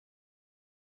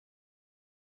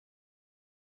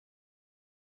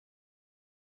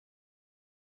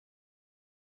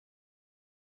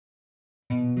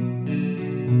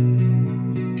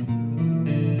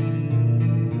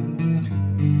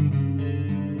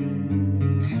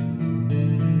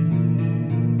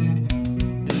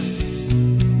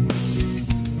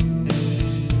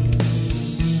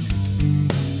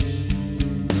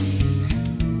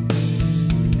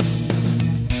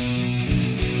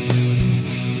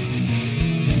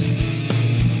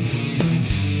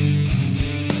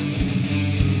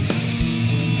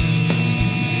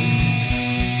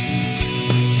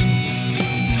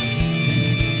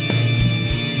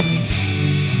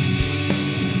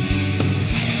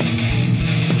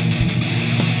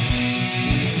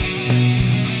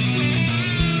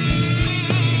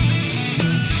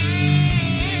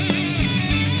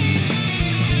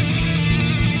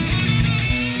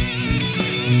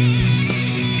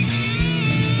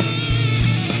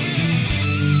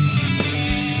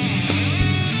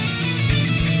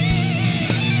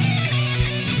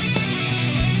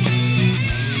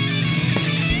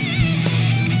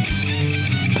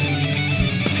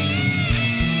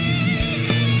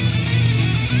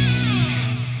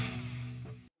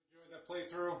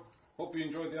hope you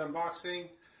enjoyed the unboxing.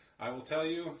 I will tell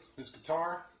you, this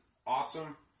guitar,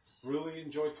 awesome. Really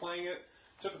enjoyed playing it.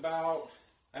 I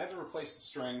had to replace the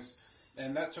strings,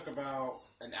 and that took about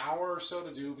an hour or so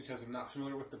to do because I'm not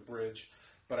familiar with the bridge.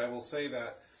 But I will say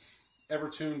that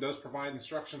Evertune does provide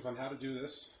instructions on how to do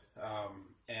this,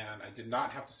 and I did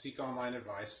not have to seek online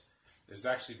advice. It was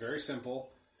actually very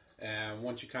simple, and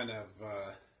once you kind of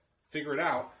figure it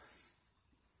out,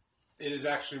 it is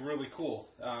actually really cool.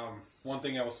 One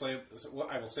thing I will say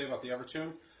about the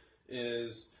Evertune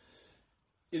is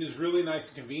it is really nice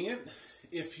and convenient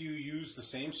if you use the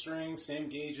same strings, same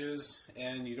gauges,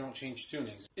 and you don't change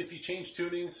tunings. If you change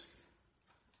tunings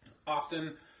often,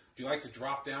 if you like to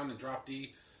drop down and drop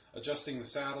D, adjusting the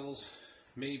saddles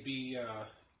may be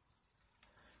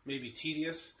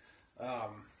tedious. I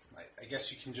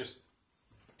guess you can just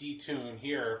detune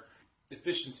here.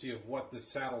 Efficiency of what the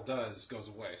saddle does goes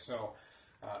away. So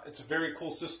it's a very cool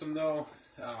system though.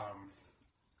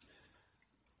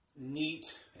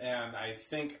 Neat, and I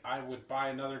think I would buy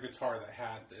another guitar that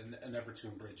had an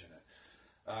Evertune bridge in it.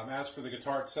 As for the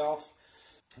guitar itself,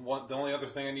 the only other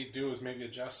thing I need to do is maybe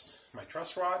adjust my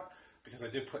truss rod, because I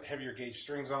did put heavier gauge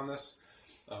strings on this,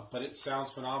 but it sounds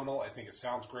phenomenal. I think it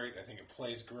sounds great. I think it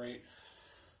plays great.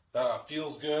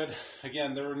 Feels good.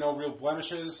 Again, there are no real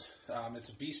blemishes. It's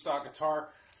a B-stock guitar.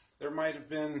 There might have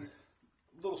been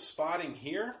a little spotting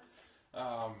here.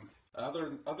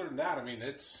 Other than that, I mean,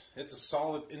 it's a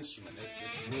solid instrument.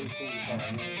 It's a really cool guitar.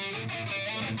 I really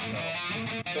enjoy it. So,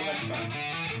 until next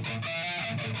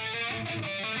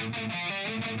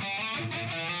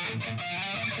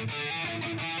time.